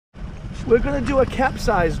We're gonna do a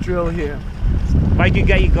capsize drill here. Mike, you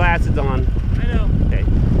got your glasses on. I know. Okay.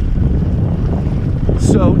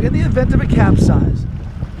 So in the event of a capsize,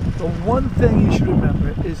 the one thing you should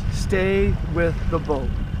remember is stay with the boat.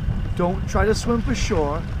 Don't try to swim for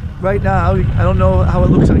shore. Right now, I don't know how it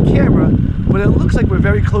looks on camera, but it looks like we're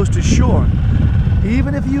very close to shore.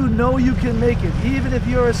 Even if you know you can make it, even if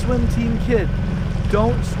you're a swim team kid,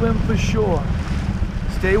 don't swim for shore.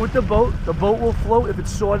 Stay with the boat. The boat will float if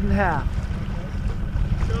it's sawed in half.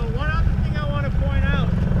 So one other thing I want to point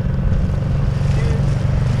out is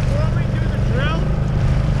before we do the drill,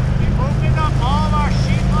 we opened up all of our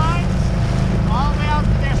sheet lines all the way out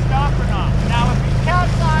to their stopper knot. Now if you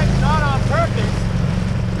capsize not on purpose,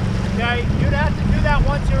 okay, you'd have to do that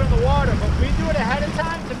once you're in the water, but we do it ahead of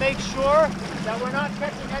time to make sure that we're not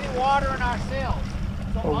catching any water in our sails.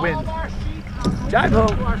 So Or all wind. of our sheets are Dive open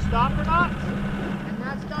home. to our stopper knots, and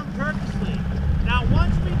that's done purposely. Now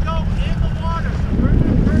once we go in the water, so we're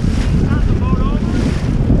going to purposely turn the boat over,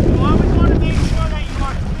 you always want to make sure that you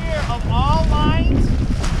are clear of all lines,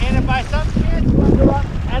 and if by some chance you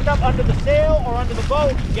end up under the sail or under the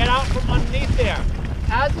boat, get out from underneath there.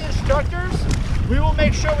 As the instructors, we will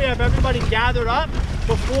make sure we have everybody gathered up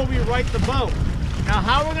before we right the boat. Now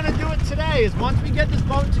how we're going to do it today is once we get this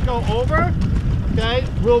boat to go over, okay,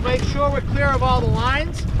 we'll make sure we're clear of all the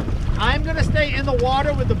lines. I'm going to stay in the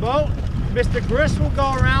water with the boat. Mr. Griss will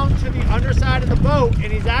go around to the underside of the boat,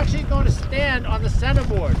 and he's actually going to stand on the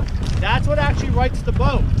centerboard. That's what actually rights the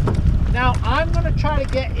boat. Now I'm going to try to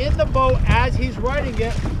get in the boat as he's righting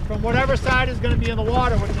it from whatever side is going to be in the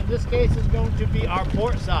water, which in this case is going to be our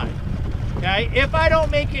port side. Okay, if I don't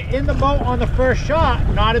make it in the boat on the first shot,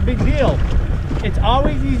 not a big deal. It's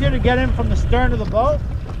always easier to get in from the stern of the boat.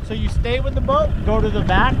 So you stay with the boat, go to the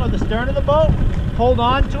back or the stern of the boat, hold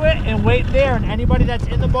on to it and wait there, and anybody that's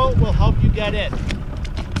in the boat will help you get in.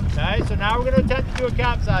 Okay, so now we're going to attempt to do a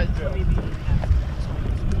capsize drill.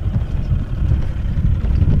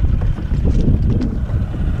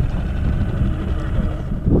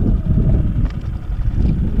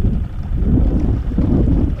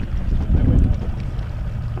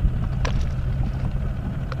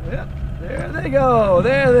 Yep, there they go,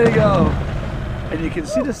 there they go. And you can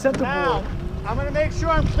see the centerboard. Now, I'm going to make sure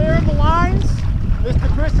I'm clear of the lines. Mr.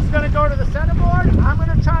 Chris is going to go to the centerboard. I'm going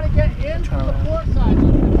to try to get in from the port side. So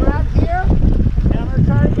I'm going to grab here, and I'm going to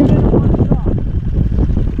try to get in on the shot.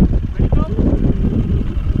 Ready to go?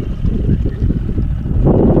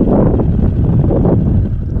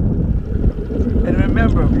 And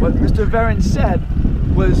remember, what Mr. Veron said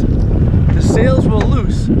was the sails were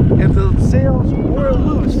loose. If the sails were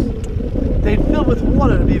loose, they'd fill with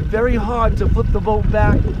water. It'd be very hard to flip the boat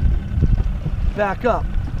back up.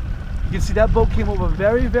 You can see that boat came over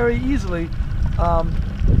very, very easily.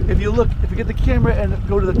 If you get the camera and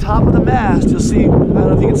go to the top of the mast, you'll see, I don't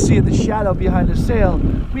know if you can see it, the shadow behind the sail.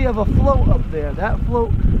 We have a float up there. That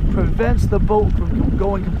float prevents the boat from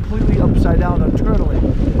going completely upside down internally.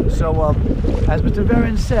 So, as Mr.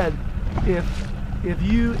 Veron said, if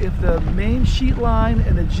the main sheet line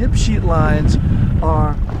and the jib sheet lines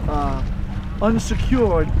are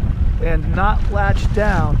unsecured and not latched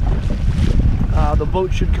down, the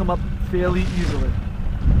boat should come up fairly easily.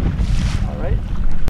 All right.